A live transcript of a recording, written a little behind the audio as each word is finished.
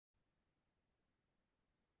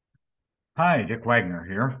Hi, Dick Wagner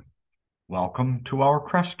here. Welcome to our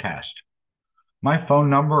Crestcast. My phone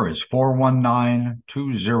number is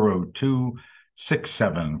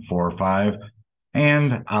 419-202-6745,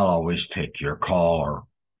 and I'll always take your call or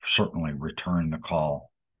certainly return the call.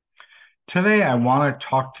 Today, I want to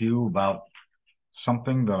talk to you about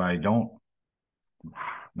something that I don't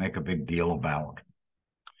make a big deal about.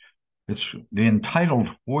 It's entitled,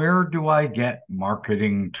 Where Do I Get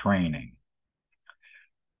Marketing Training?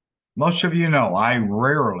 Most of you know I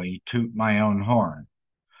rarely toot my own horn.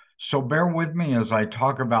 So bear with me as I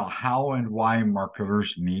talk about how and why marketers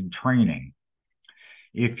need training.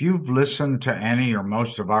 If you've listened to any or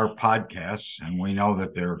most of our podcasts, and we know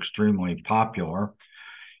that they're extremely popular,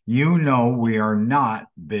 you know we are not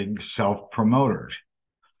big self-promoters.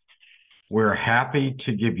 We're happy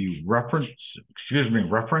to give you references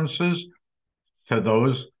to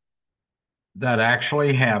those that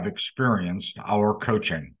actually have experienced our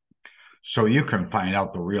coaching, so you can find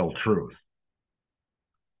out the real truth.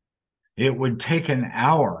 It would take an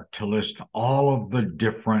hour to list all of the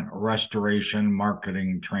different restoration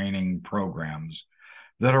marketing training programs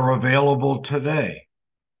that are available today.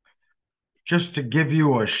 Just to give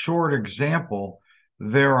you a short example,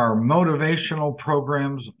 there are motivational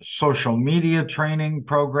programs, social media training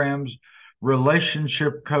programs,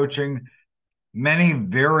 relationship coaching, many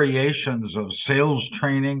variations of sales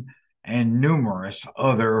training, and numerous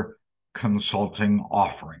other consulting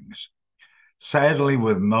offerings. Sadly,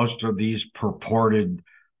 with most of these purported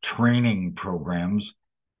training programs,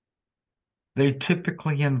 they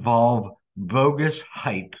typically involve bogus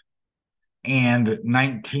hype and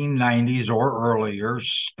 1990s or earlier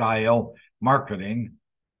style marketing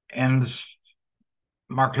and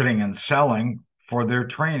selling for their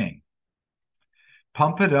training.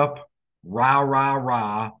 Pump it up, rah, rah,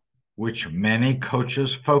 rah, which many coaches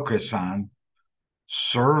focus on,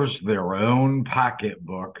 serves their own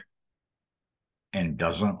pocketbook and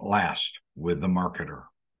doesn't last with the marketer.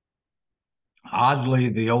 Oddly,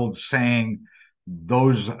 the old saying,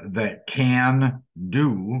 those that can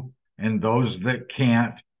do and those that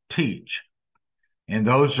can't teach. And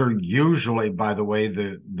those are usually, by the way,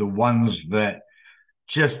 the ones that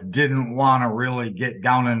just didn't want to really get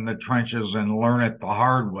down in the trenches and learn it the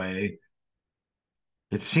hard way.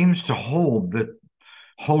 It seems to hold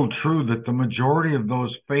true that the majority of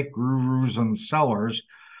those fake gurus and sellers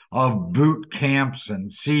of boot camps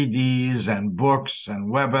and CDs and books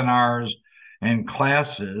and webinars and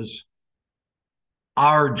classes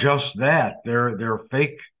are just that. They're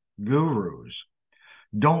fake gurus.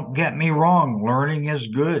 Don't get me wrong, learning is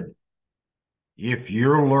good. If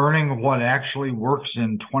you're learning what actually works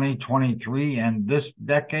in 2023 and this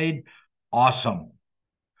decade, awesome.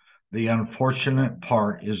 The unfortunate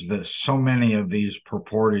part is that so many of these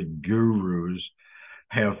purported gurus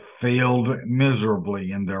have failed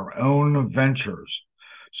miserably in their own ventures,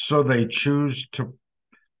 so they choose to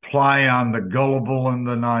ply on the gullible and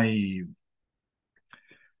the naive.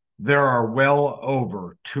 There are well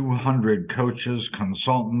over 200 coaches,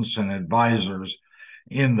 consultants, and advisors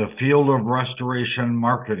in the field of restoration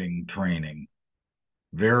marketing training.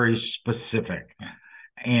 Very specific.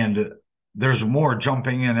 And there's more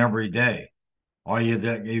jumping in every day. All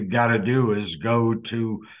you've got to do is go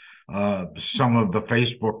to some of the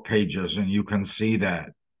Facebook pages and you can see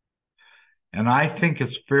that. And I think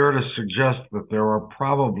it's fair to suggest that there are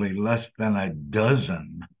probably less than a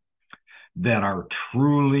dozen that are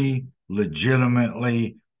truly,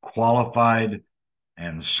 legitimately qualified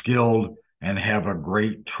and skilled and have a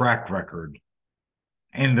great track record.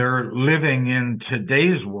 And they're living in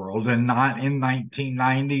today's world and not in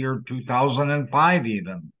 1990 or 2005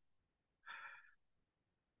 even.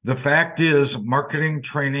 The fact is, marketing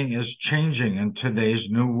training is changing in today's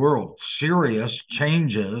new world. Serious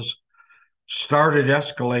changes started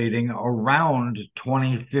escalating around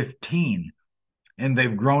 2015, and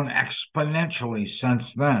they've grown exponentially since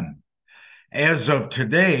then. As of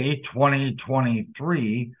today,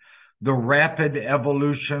 2023, the rapid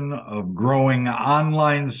evolution of growing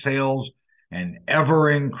online sales and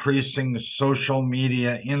ever-increasing social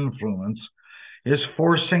media influence is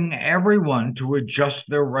forcing everyone to adjust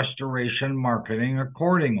their restoration marketing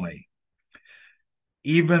accordingly.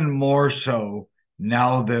 Even more so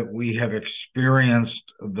now that we have experienced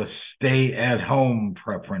the stay-at-home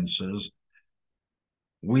preferences,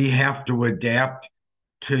 we have to adapt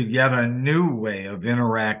to yet a new way of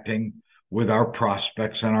interacting with our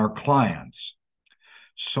prospects and our clients.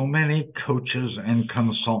 So many coaches and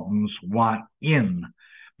consultants want in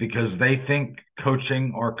because they think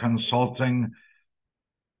coaching or consulting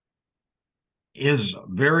is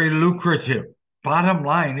very lucrative. Bottom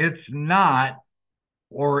line, it's not.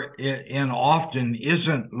 and often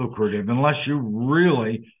isn't lucrative unless you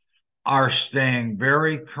really are staying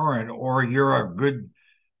very current, or you're a good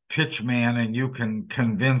pitch man and you can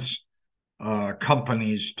convince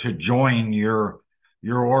companies to join your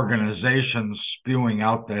organization spewing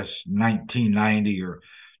out this 1990 or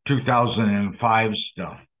 2005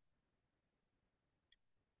 stuff.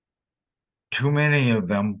 Too many of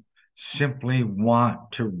them simply want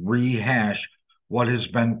to rehash what has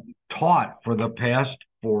been taught for the past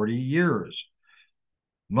 40 years.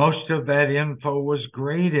 Most of that info was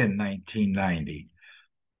great in 1990,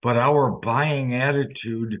 but our buying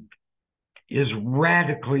attitude is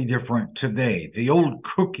radically different today. The old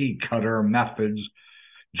cookie cutter methods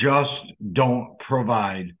just don't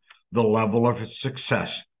provide the level of success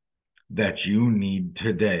that you need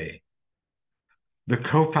today. The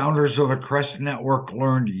co-founders of the Crest Network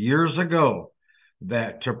learned years ago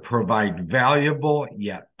that to provide valuable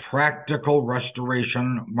yet practical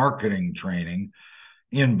restoration marketing training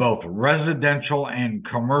in both residential and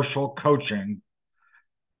commercial coaching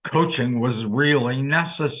was really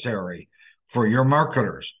necessary for your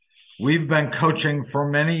marketers. We've been coaching for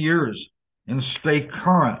many years and stay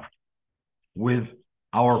current with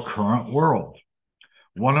our current world.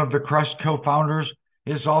 One of the Crest co-founders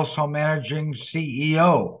is also managing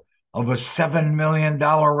CEO of a $7 million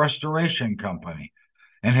restoration company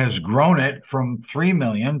and has grown it from $3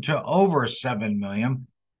 million to over $7 million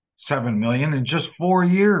in just 4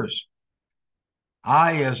 years.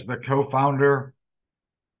 I, as the co-founder,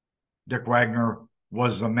 Dick Wagner,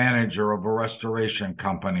 was the manager of a restoration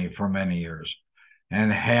company for many years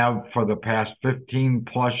and have for the past 15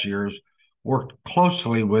 plus years worked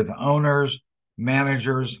closely with owners,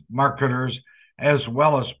 managers, marketers, as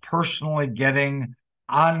well as personally getting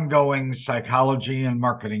ongoing psychology and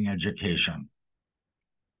marketing education.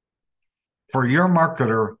 For your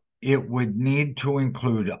marketer, it would need to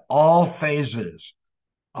include all phases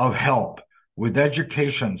of help with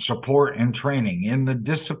education, support, and training in the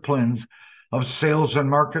disciplines of sales and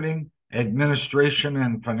marketing, administration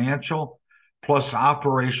and financial, plus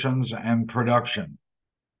operations and production.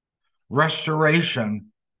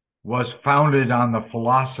 Restoration was founded on the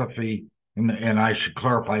philosophy, and I should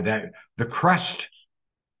clarify that the Crest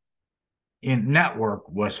Network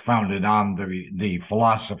was founded on the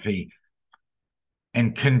philosophy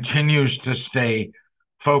and continues to stay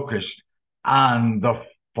focused on the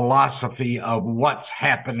philosophy of what's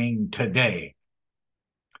happening today.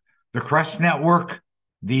 The Crest Network,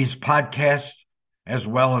 these podcasts, as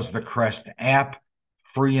well as the Crest app,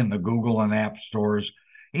 free in the Google and App stores,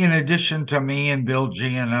 in addition to me and Bill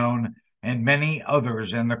Giannone and many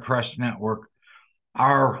others in the Crest Network,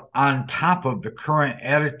 are on top of the current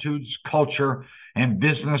attitudes, culture, and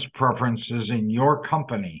business preferences in your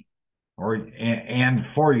company and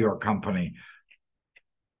for your company,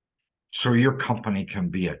 so your company can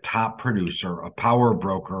be a top producer, a power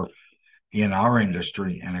broker in our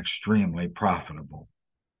industry, and extremely profitable.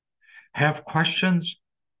 Have questions?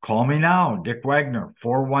 Call me now, Dick Wagner,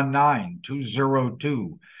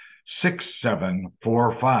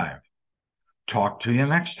 419-202-6745. Talk to you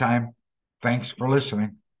next time. Thanks for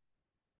listening.